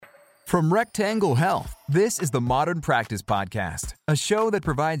From Rectangle Health, this is the Modern Practice Podcast, a show that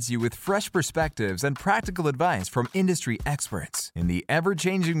provides you with fresh perspectives and practical advice from industry experts in the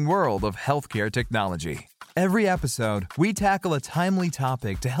ever-changing world of healthcare technology. Every episode, we tackle a timely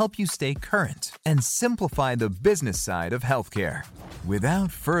topic to help you stay current and simplify the business side of healthcare.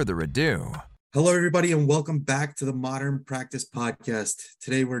 Without further ado... Hello, everybody, and welcome back to the Modern Practice Podcast.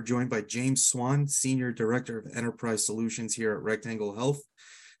 Today, we're joined by James Swan, Senior Director of Enterprise Solutions here at Rectangle Health,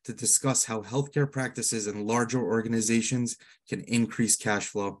 to discuss how healthcare practices and larger organizations can increase cash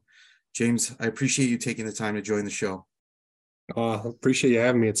flow. James, I appreciate you taking the time to join the show. Appreciate you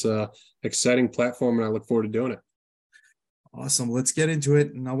having me. It's an exciting platform, and I look forward to doing it. Awesome. Let's get into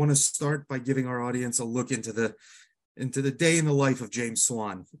it. And I want to start by giving our audience a look into the day in the life of James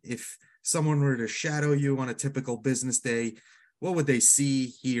Swan. If someone were to shadow you on a typical business day, what would they see,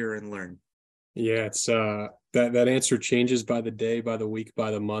 hear, and learn? Yeah, it's that answer changes by the day, by the week,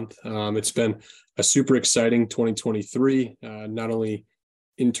 by the month. It's been a super exciting 2023, not only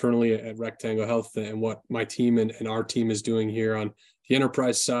internally at Rectangle Health and what my team and our team is doing here on the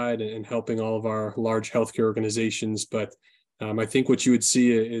enterprise side and helping all of our large healthcare organizations. But I think what you would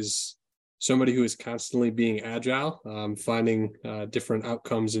see is somebody who is constantly being agile, finding different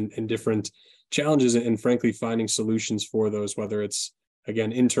outcomes and different challenges, and frankly, finding solutions for those, whether it's,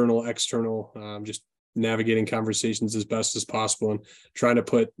 again, internal, external, just navigating conversations as best as possible and trying to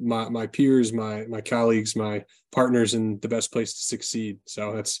put my peers, my colleagues, my partners in the best place to succeed.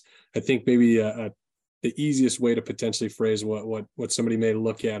 So that's, I think, maybe the easiest way to potentially phrase what somebody may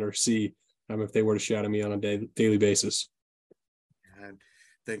look at or see if they were to shadow me on a daily basis. And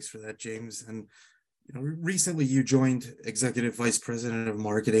thanks for that, James. And recently you joined Executive Vice President of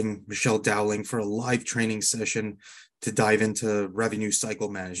Marketing, Michelle Dowling, for a live training session to dive into revenue cycle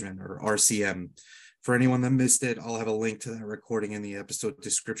management, or RCM. For anyone that missed it, I'll have a link to that recording in the episode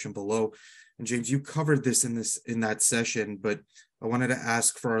description below. And James, you covered this in that session, but I wanted to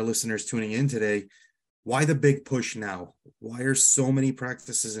ask for our listeners tuning in today, why the big push now? Why are so many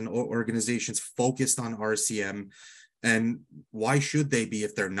practices and organizations focused on RCM, and why should they be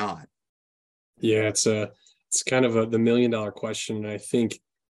if they're not? Yeah, it's kind of the $1 million question. And I think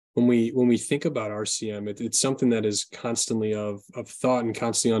when we think about RCM, it's something that is constantly of thought and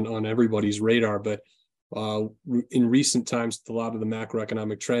constantly on everybody's radar. But in recent times, with a lot of the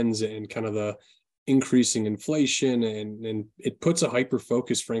macroeconomic trends and kind of the increasing inflation, and it puts a hyper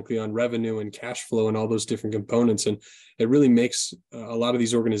focus, frankly, on revenue and cash flow and all those different components. And it really makes a lot of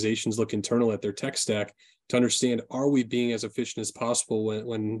these organizations look internal at their tech stack to understand, are we being as efficient as possible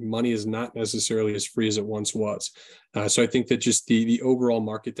when money is not necessarily as free as it once was? So I think that just the overall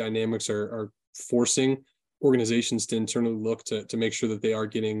market dynamics are forcing organizations to internally look to make sure that they are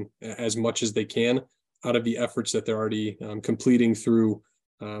getting as much as they can out of the efforts that they're already completing through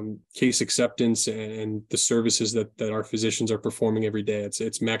case acceptance and the services that our physicians are performing every day.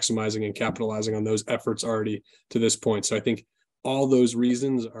 It's maximizing and capitalizing on those efforts already to this point. So I think all those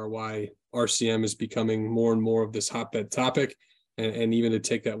reasons are why RCM is becoming more and more of this hotbed topic. And even to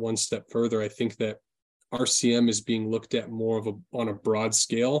take that one step further, I think that RCM is being looked at more on a broad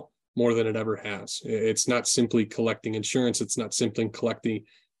scale, more than it ever has. It's not simply collecting insurance. It's not simply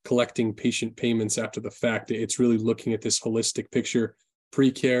collecting patient payments after the fact. It's really looking at this holistic picture: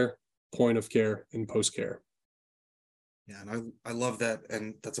 pre-care, point of care, and post-care. Yeah, and I love that.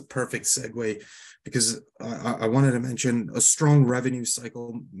 And that's a perfect segue, because I wanted to mention a strong revenue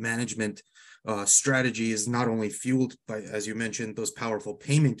cycle management strategy is not only fueled by, as you mentioned, those powerful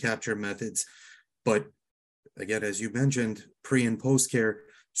payment capture methods, but again, as you mentioned, pre and post-care,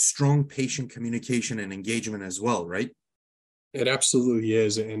 strong patient communication and engagement as well, right? It absolutely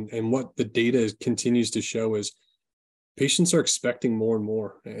is. And what the data continues to show is patients are expecting more and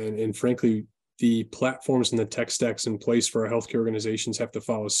more. And frankly, the platforms and the tech stacks in place for our healthcare organizations have to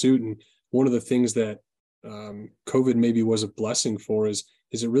follow suit. And one of the things that COVID maybe was a blessing for is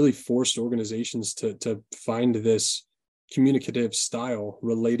it really forced organizations to find this communicative style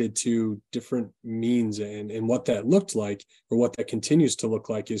related to different means. And what that looked like, or what that continues to look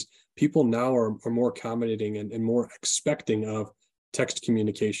like, is people now are more accommodating and more expecting of text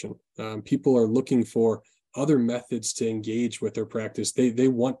communication. People are looking for other methods to engage with their practice. They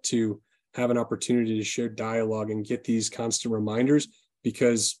want to have an opportunity to share dialogue and get these constant reminders,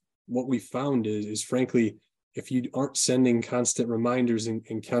 because what we found is frankly, if you aren't sending constant reminders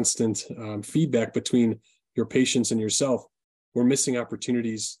and constant feedback between your patients and yourself, we're missing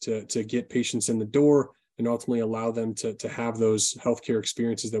opportunities to get patients in the door and ultimately allow them to have those healthcare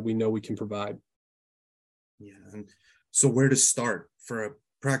experiences that we know we can provide. Yeah. And so where to start for a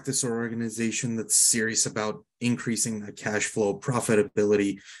practice or organization that's serious about increasing the cash flow,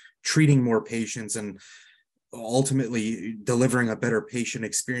 profitability, treating more patients and ultimately delivering a better patient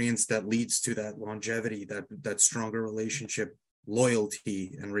experience that leads to that longevity, that stronger relationship,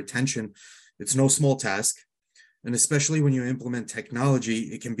 loyalty, and retention. It's no small task. And especially when you implement technology,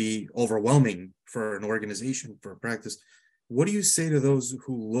 it can be overwhelming for an organization, for a practice. What do you say to those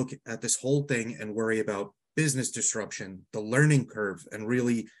who look at this whole thing and worry about business disruption, the learning curve, and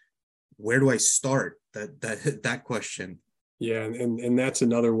really, where do I start? That question. Yeah, and that's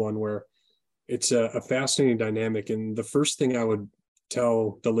another one where it's a fascinating dynamic. And the first thing I would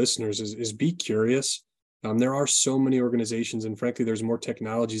tell the listeners is be curious. There are so many organizations, and frankly, there's more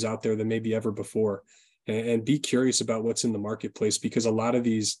technologies out there than maybe ever before. And be curious about what's in the marketplace, because a lot of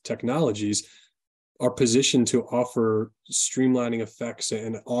these technologies are positioned to offer streamlining effects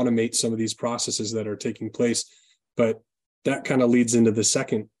and automate some of these processes that are taking place. But that kind of leads into the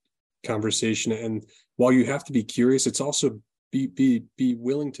second conversation. And while you have to be curious, it's also be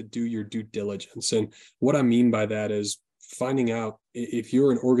willing to do your due diligence. And what I mean by that is finding out if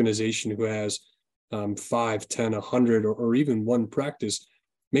you're an organization who has 5, 10, 100, or even one practice,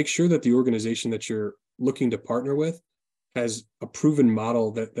 make sure that the organization that you're looking to partner with has a proven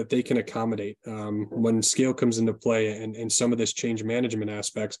model that they can accommodate. When scale comes into play and some of this change management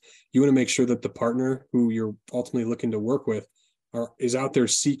aspects, you want to make sure that the partner who you're ultimately looking to work with is out there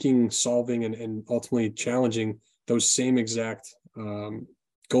seeking, solving, and ultimately challenging those same exact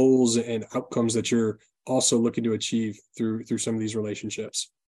goals and outcomes that you're also looking to achieve through some of these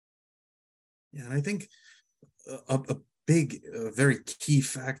relationships. Yeah, and I think a big, very key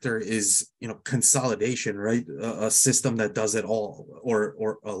factor is, consolidation, right? A system that does it all,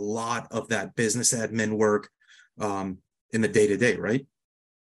 or a lot of that business admin work in the day-to-day, right?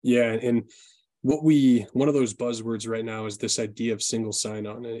 Yeah, and one of those buzzwords right now is this idea of single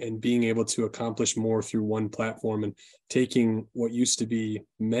sign-on and being able to accomplish more through one platform, and taking what used to be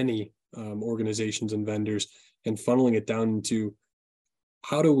many organizations and vendors and funneling it down into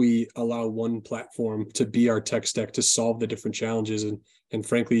how do we allow one platform to be our tech stack to solve the different challenges. And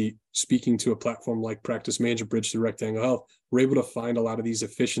frankly, speaking to a platform like Practice Management Bridge through Rectangle Health, we're able to find a lot of these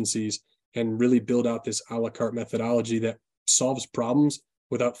efficiencies and really build out this a la carte methodology that solves problems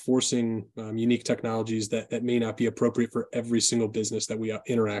without forcing unique technologies that may not be appropriate for every single business that we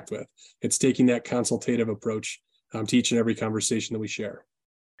interact with. It's taking that consultative approach to each and every conversation that we share.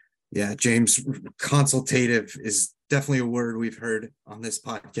 Yeah, James, consultative is definitely a word we've heard on this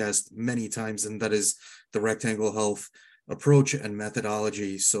podcast many times, and that is the Rectangle Health approach and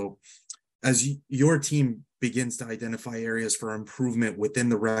methodology. So as your team begins to identify areas for improvement within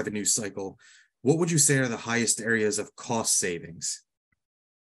the revenue cycle, what would you say are the highest areas of cost savings?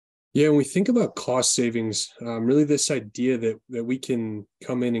 Yeah, when we think about cost savings, really this idea that we can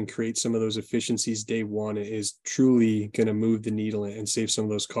come in and create some of those efficiencies day one is truly going to move the needle and save some of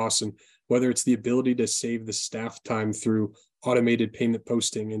those costs. And whether it's the ability to save the staff time through automated payment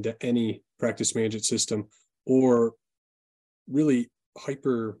posting into any practice management system, or really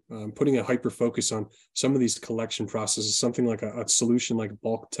putting a hyper focus on some of these collection processes, something like a solution like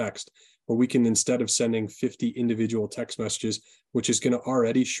bulk text, where we can, instead of sending 50 individual text messages, which is going to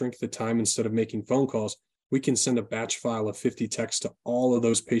already shrink the time instead of making phone calls, we can send a batch file of 50 texts to all of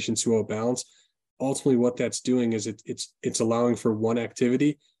those patients who owe balance. Ultimately, what that's doing is it's allowing for one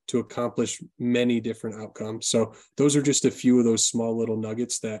activity to accomplish many different outcomes. So those are just a few of those small little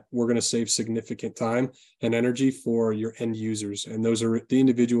nuggets that we're going to save significant time and energy for your end users. And those are the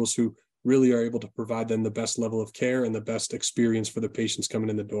individuals who really are able to provide them the best level of care and the best experience for the patients coming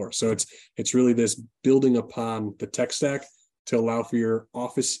in the door. So it's really this building upon the tech stack to allow for your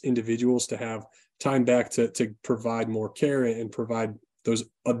office individuals to have time back to provide more care and provide those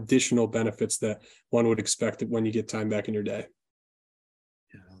additional benefits that one would expect when you get time back in your day.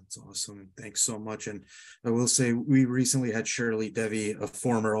 Yeah, that's awesome. Thanks so much. And I will say, we recently had Shirley Devi, a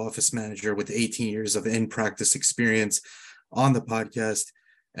former office manager with 18 years of in-practice experience, on the podcast.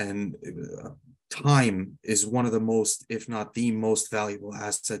 And time is one of the most, if not the most valuable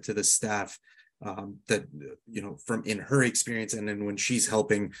asset to the staff, that, from in her experience, and then when she's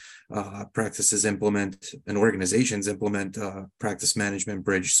helping practices implement and organizations implement Practice Management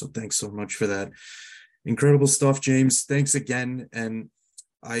Bridge. So thanks so much for that. Incredible stuff, James. Thanks again. And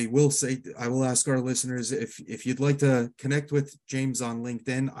I will ask our listeners, if you'd like to connect with James on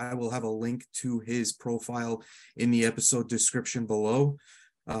LinkedIn, I will have a link to his profile in the episode description below.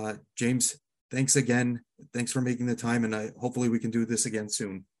 James, thanks again. Thanks for making the time, and hopefully we can do this again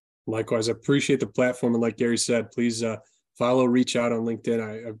soon. Likewise, I appreciate the platform. And like Gary said, please reach out on LinkedIn.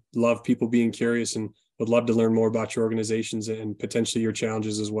 I love people being curious and would love to learn more about your organizations and potentially your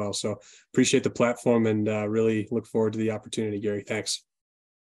challenges as well. So appreciate the platform and really look forward to the opportunity, Gary. Thanks.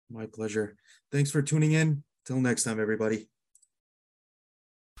 My pleasure. Thanks for tuning in. Till next time, everybody.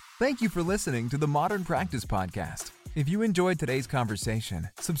 Thank you for listening to the Modern Practice Podcast. If you enjoyed today's conversation,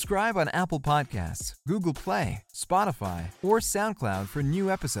 subscribe on Apple Podcasts, Google Play, Spotify, or SoundCloud for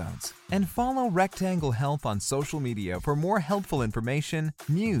new episodes. And follow Rectangle Health on social media for more helpful information,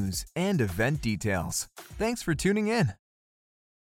 news, and event details. Thanks for tuning in.